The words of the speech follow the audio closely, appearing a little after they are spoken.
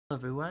Hello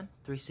everyone,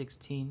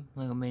 316,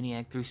 Lego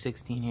Maniac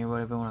 316 here,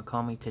 whatever you want to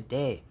call me.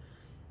 Today,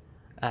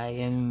 I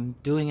am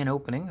doing an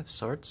opening of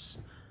sorts.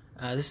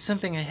 This is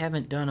something I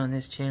haven't done on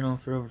this channel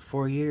for over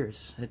 4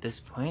 years at this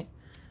point,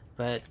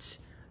 but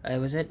I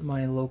was at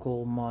my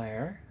local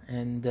Meijer,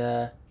 and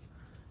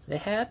they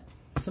had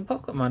some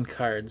Pokemon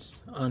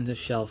cards on the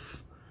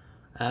shelf.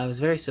 I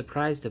was very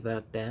surprised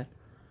about that,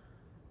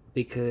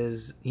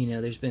 because, you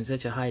know, there's been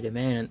such a high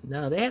demand.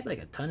 No, they had like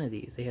a ton of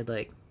these. They had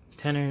like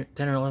 10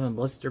 or 11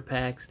 blister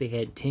packs, they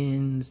had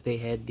tins, they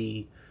had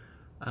the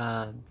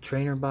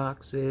trainer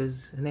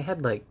boxes, and they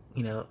had like,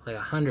 you know, like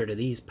 100 of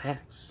these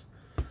packs.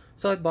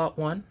 So I bought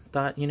one,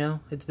 thought, you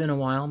know, it's been a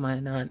while, might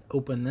not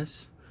open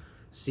this,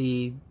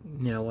 see,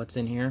 you know, what's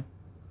in here.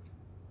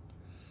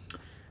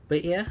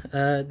 But yeah,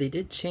 they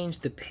did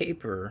change the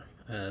paper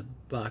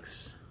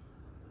box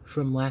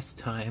from last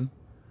time.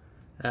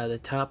 The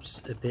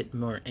top's a bit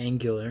more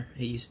angular.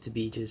 It used to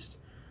be just,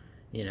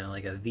 you know,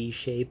 like a V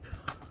shape.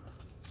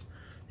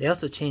 They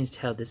also changed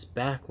how this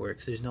back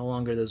works. There's no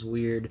longer those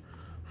weird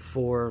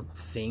 4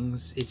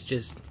 things. It's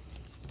just,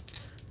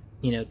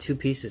 you know, 2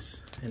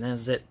 pieces, and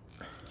that's it.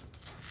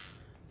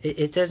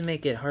 It does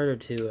make it harder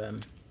to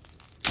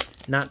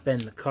not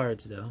bend the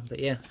cards, though. But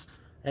yeah,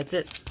 that's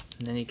it.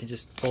 And then you can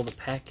just pull the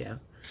pack out.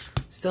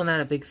 Still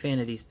not a big fan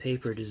of these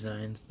paper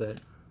designs, but,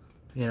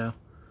 you know,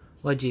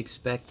 what'd you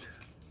expect?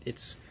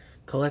 It's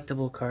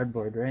collectible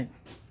cardboard, right?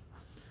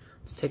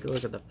 Let's take a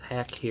look at the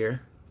pack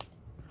here.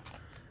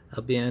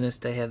 I'll be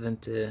honest, I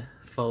haven't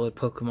followed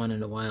Pokemon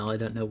in a while. I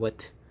don't know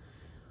what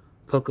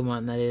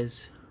Pokemon that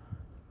is.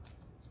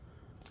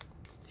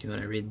 If you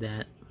want to read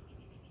that.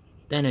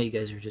 I know you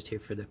guys are just here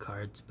for the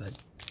cards, but...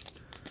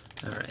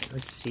 Alright,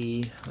 let's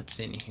see what's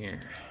in here.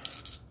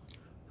 If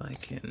I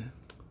can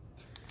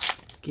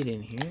get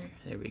in here.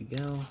 There we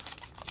go.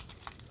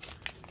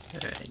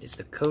 Alright, is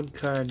the code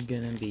card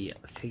gonna be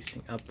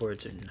facing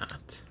upwards or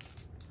not?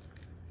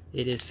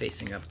 It is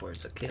facing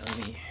upwards. Okay,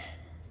 let me...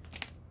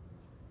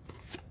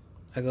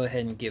 I'll go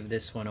ahead and give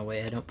this one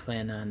away. I don't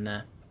plan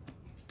on,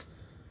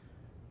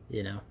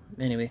 you know.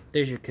 Anyway,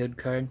 there's your code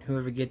card.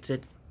 Whoever gets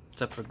it,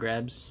 it's up for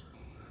grabs.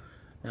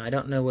 Now, I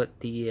don't know what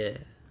the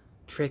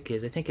trick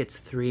is. I think it's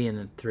 3 and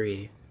then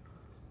 3.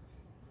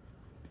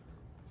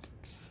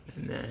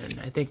 And then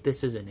I think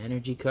this is an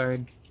energy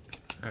card.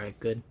 Alright,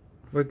 good.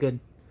 We're good.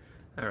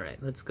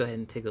 Alright, let's go ahead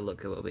and take a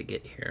look at what we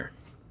get here.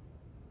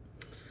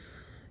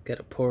 Got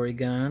a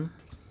Porygon,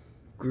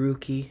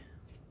 Grookey,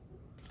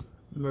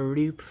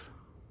 Mareep,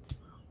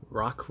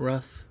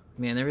 Rockruff.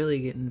 Man, they're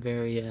really getting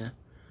very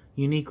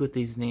unique with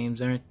these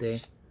names, aren't they?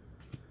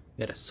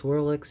 Got a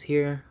Swirlix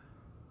here,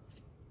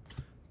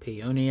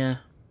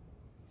 Peonia,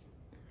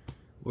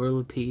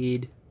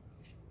 Whirlipede,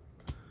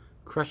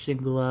 Crushing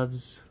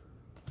Gloves,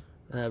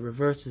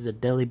 reverse is a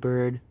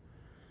Delibird.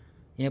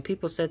 You know,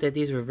 people said that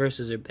these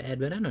reverses are bad,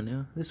 but I don't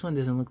know. This one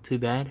doesn't look too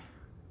bad.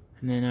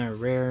 And then our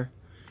rare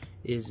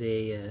is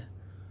a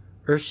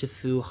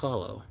Urshifu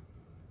Hollow.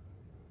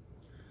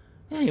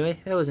 Anyway,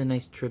 that was a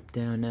nice trip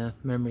down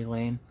memory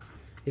lane.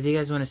 If you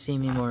guys want to see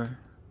me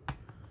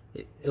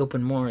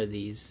open more of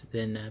these,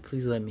 then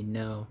please let me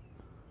know.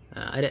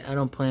 I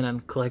don't plan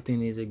on collecting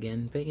these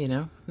again, but you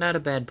know, not a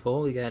bad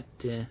pull. We got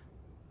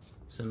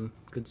some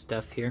good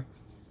stuff here.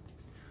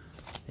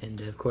 And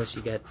of course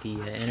you got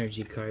the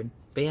energy card.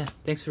 But yeah,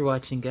 thanks for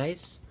watching,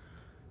 guys.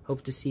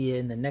 Hope to see you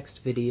in the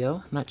next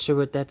video. Not sure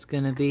what that's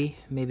gonna be.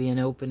 Maybe an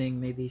opening,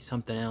 maybe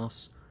something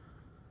else.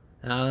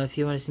 If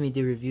you want to see me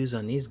do reviews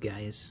on these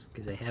guys,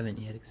 because I haven't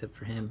yet except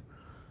for him,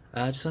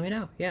 just let me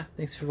know. Yeah,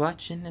 thanks for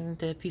watching, and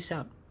peace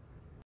out.